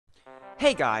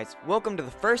Hey guys, welcome to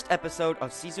the first episode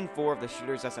of Season 4 of the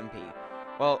Shooters SMP.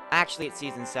 Well, actually it's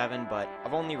Season 7, but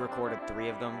I've only recorded 3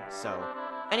 of them, so...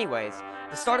 Anyways,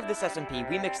 the start of this SMP,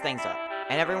 we mixed things up,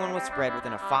 and everyone was spread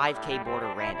within a 5k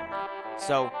border randomly.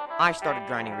 So, I started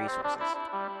grinding resources.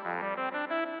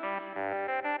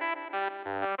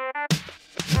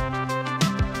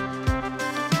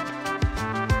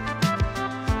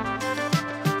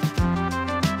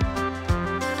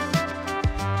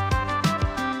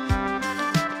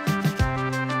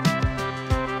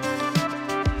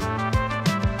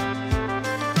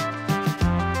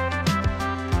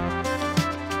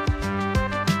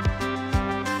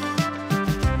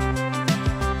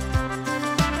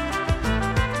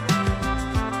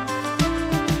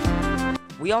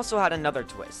 We also had another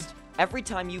twist. Every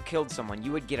time you killed someone,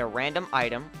 you would get a random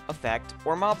item, effect,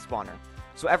 or mob spawner,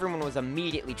 so everyone was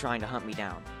immediately trying to hunt me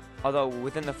down. Although,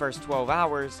 within the first 12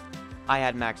 hours, I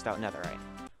had maxed out netherite.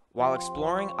 While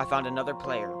exploring, I found another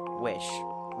player, Wish.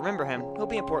 Remember him, he'll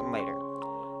be important later.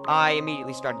 I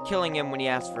immediately started killing him when he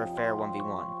asked for a fair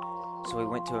 1v1. So we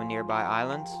went to a nearby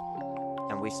island,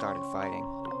 and we started fighting.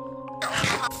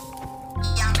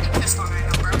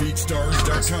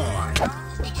 BeatStars.com.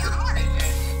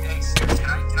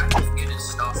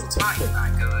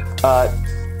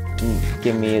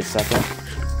 Give me a second.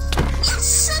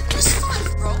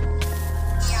 Bro.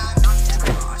 Yeah, I'm dead. I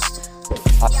lost.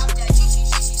 Yeah, I'm dead.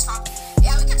 GG's fine.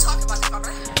 Yeah, we can talk about that,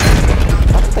 brother.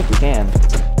 I don't think we can.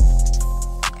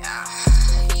 Yeah.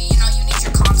 You know, you need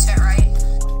your content, right?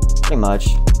 Pretty much.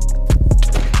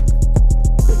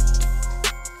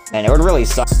 Man, it would really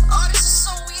suck. Oh, this is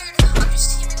so weird. I'm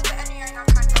just teaming with the enemy right now,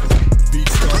 kind of.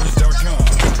 BeatStars.com.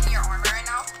 Taking your armor right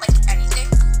now? Like, anything?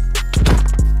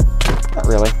 Not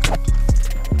really.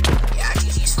 Yeah,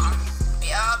 GG's fine.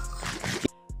 Yup.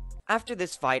 After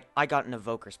this fight, I got an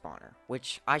evoker spawner,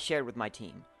 which I shared with my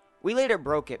team. We later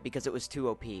broke it because it was too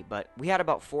OP, but we had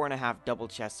about 4.5 double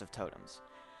chests of totems.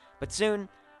 But soon,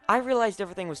 I realized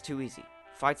everything was too easy.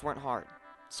 Fights weren't hard,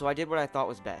 so I did what I thought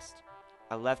was best.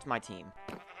 I left my team.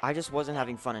 I just wasn't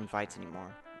having fun in fights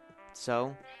anymore.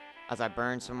 So, as I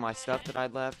burned some of my stuff that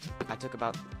I'd left, I took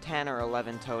about 10 or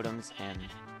 11 totems and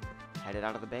headed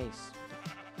out of the base.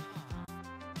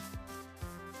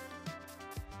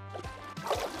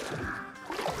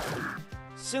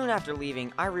 Soon after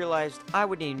leaving, I realized I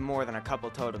would need more than a couple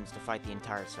totems to fight the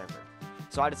entire server.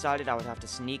 So I decided I would have to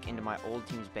sneak into my old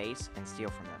team's base and steal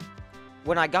from them.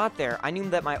 When I got there, I knew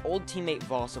that my old teammate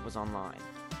Volsa was online.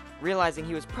 Realizing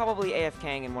he was probably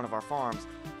AFKing in one of our farms,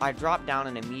 I dropped down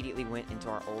and immediately went into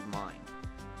our old mine.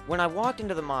 When I walked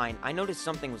into the mine, I noticed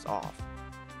something was off.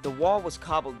 The wall was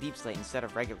cobbled deep slate instead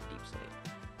of regular deep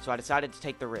slate, so I decided to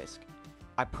take the risk.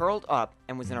 I pearled up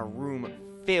and was in a room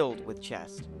filled with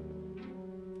chests.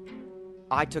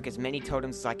 I took as many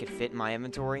totems as I could fit in my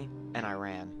inventory, and I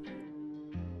ran.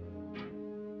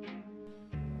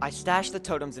 I stashed the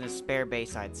totems in a spare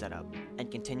base I had set up, and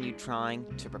continued trying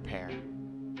to prepare.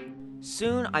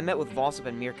 Soon, I met with Volsip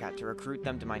and Meerkat to recruit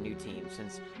them to my new team,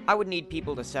 since I would need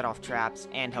people to set off traps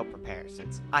and help prepare,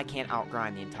 since I can't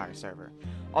outgrind the entire server.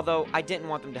 Although, I didn't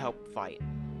want them to help fight.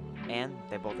 And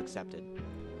they both accepted.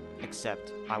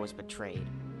 Except, I was betrayed.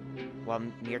 While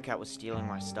Meerkat was stealing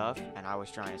my stuff, and I was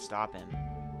trying to stop him,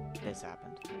 this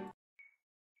happened.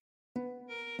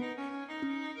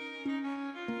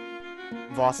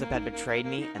 Volsip had betrayed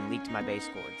me and leaked my base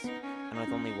cords, and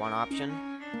with only one option,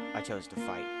 I chose to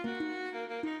fight.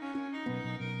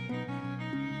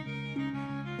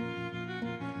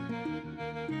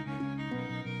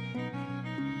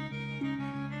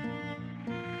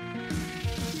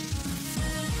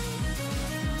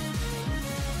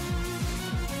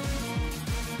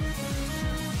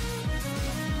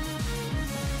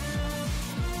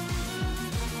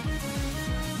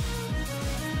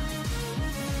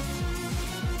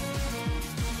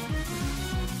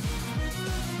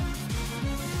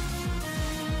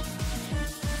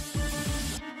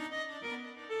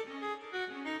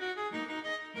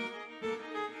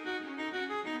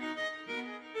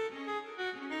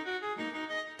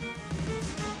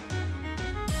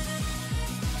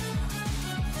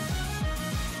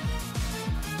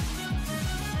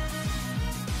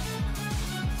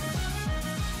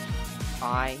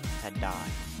 I had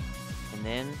died, and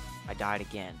then I died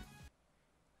again,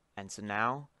 and so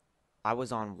now I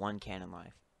was on 1 cannon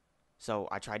life. So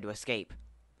I tried to escape,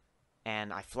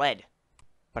 and I fled,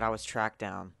 but I was tracked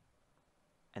down,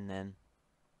 and then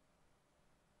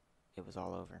it was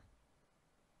all over.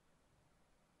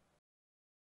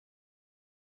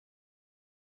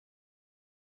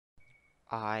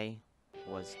 I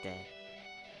was dead,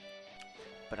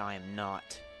 but I am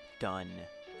not done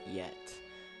yet.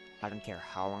 I don't care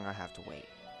how long I have to wait.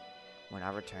 When I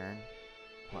return,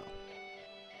 well,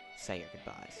 say your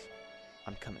goodbyes.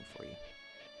 I'm coming for you.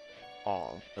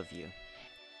 All of you.